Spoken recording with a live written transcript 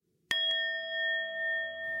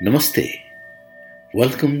Namaste.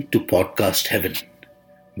 Welcome to Podcast Heaven,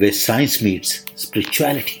 where science meets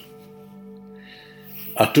spirituality.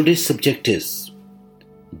 Our today's subject is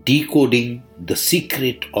decoding the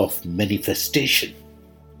secret of manifestation.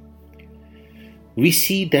 We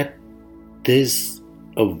see that there's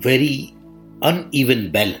a very uneven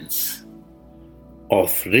balance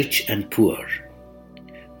of rich and poor.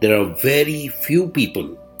 There are very few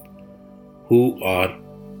people who are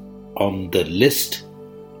on the list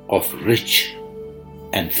of rich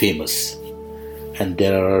and famous, and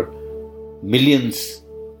there are millions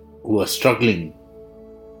who are struggling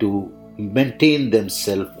to maintain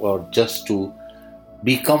themselves or just to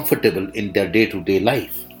be comfortable in their day-to-day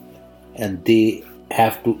life, and they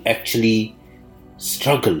have to actually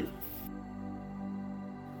struggle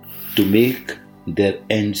to make their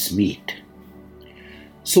ends meet.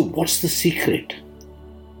 So what's the secret?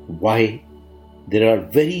 Why there are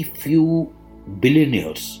very few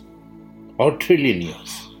billionaires or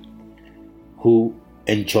trillionaires who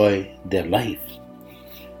enjoy their life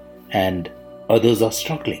and others are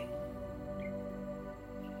struggling?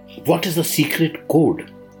 What is the secret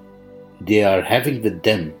code they are having with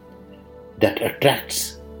them that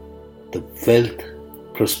attracts the wealth,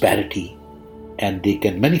 prosperity, and they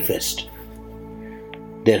can manifest?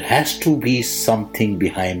 There has to be something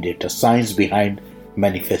behind it, a science behind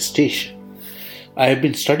manifestation. I have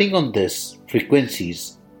been studying on this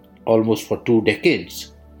frequencies almost for 2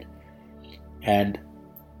 decades, and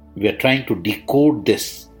we are trying to decode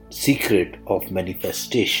this secret of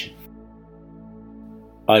manifestation.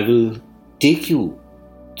 I will take you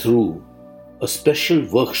through a special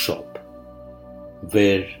workshop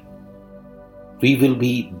where we will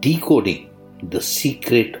be decoding the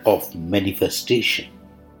secret of manifestation.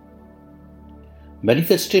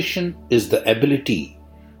 Manifestation is the ability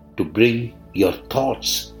to bring your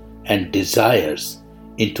thoughts and desires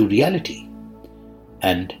into reality,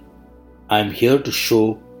 and I'm here to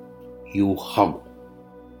show you how.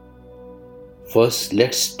 First,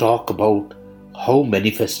 let's talk about how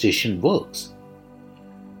manifestation works.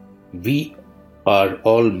 We are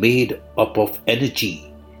all made up of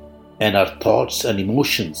energy, and our thoughts and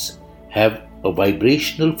emotions have a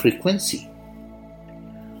vibrational frequency.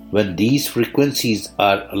 When these frequencies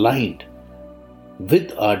are aligned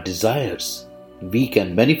with our desires, we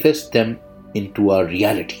can manifest them into our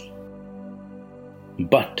reality.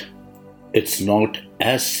 But it's not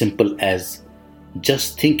as simple as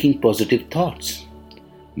just thinking positive thoughts.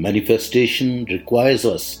 Manifestation requires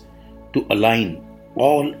us to align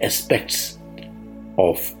all aspects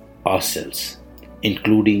of ourselves,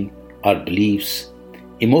 including our beliefs,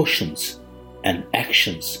 emotions, and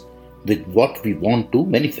actions with what we want to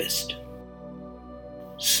manifest.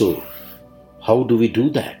 So, how do we do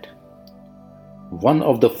that? One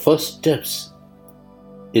of the first steps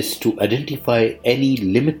is to identify any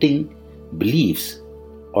limiting beliefs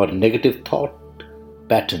or negative thought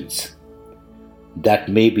patterns that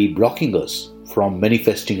may be blocking us from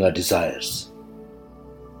manifesting our desires.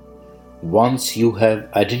 Once you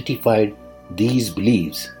have identified these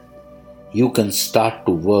beliefs, you can start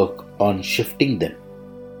to work on shifting them.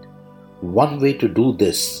 One way to do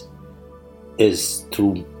this is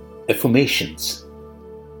through affirmations.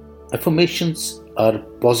 Affirmations are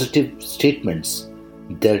positive statements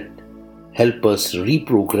that help us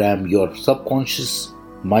reprogram your subconscious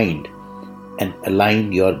mind and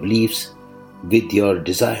align your beliefs with your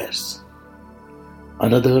desires.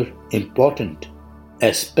 Another important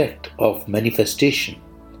aspect of manifestation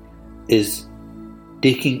is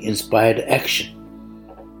taking inspired action.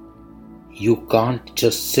 You can't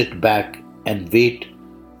just sit back and wait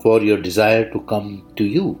for your desire to come to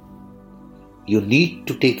you. You need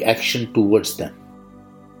to take action towards them,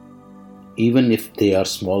 even if they are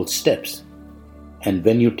small steps. And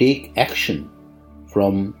when you take action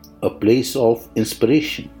from a place of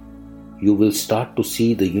inspiration, you will start to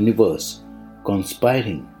see the universe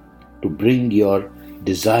conspiring to bring your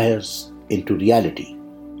desires into reality.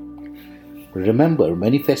 Remember,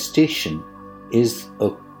 manifestation is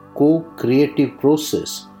a co-creative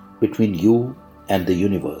process between you and the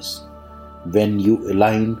universe. When you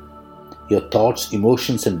align your thoughts,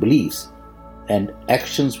 emotions, and beliefs and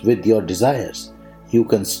actions with your desires, you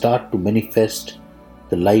can start to manifest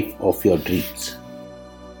the life of your dreams.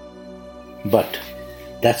 But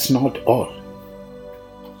that's not all.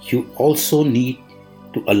 You also need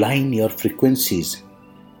to align your frequencies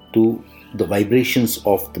to the vibrations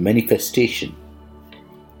of the manifestation.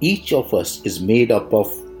 Each of us is made up of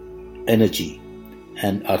energy,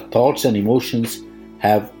 and our thoughts and emotions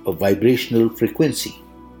have a vibrational frequency.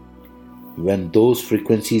 When those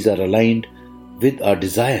frequencies are aligned with our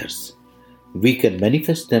desires, we can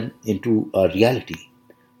manifest them into a reality.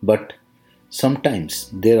 But sometimes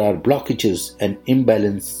there are blockages and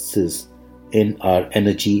imbalances in our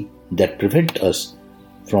energy that prevent us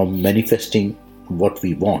from manifesting what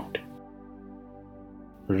we want.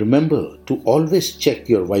 Remember to always check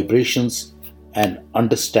your vibrations and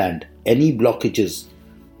understand any blockages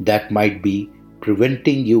that might be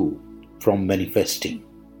preventing you from manifesting.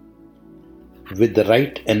 With the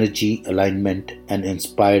right energy alignment and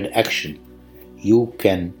inspired action, you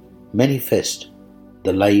can manifest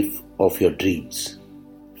the life of your dreams.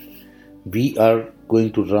 We are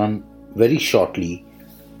going to run very shortly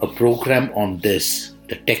a program on this,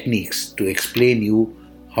 the techniques to explain you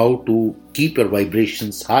how to keep your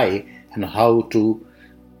vibrations high and how to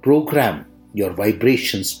program your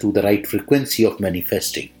vibrations to the right frequency of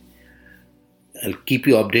manifesting. I'll keep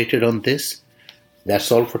you updated on this.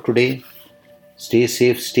 That's all for today. Stay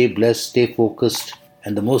safe, stay blessed, stay focused,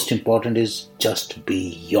 and the most important is just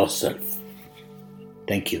be yourself.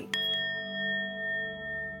 Thank you.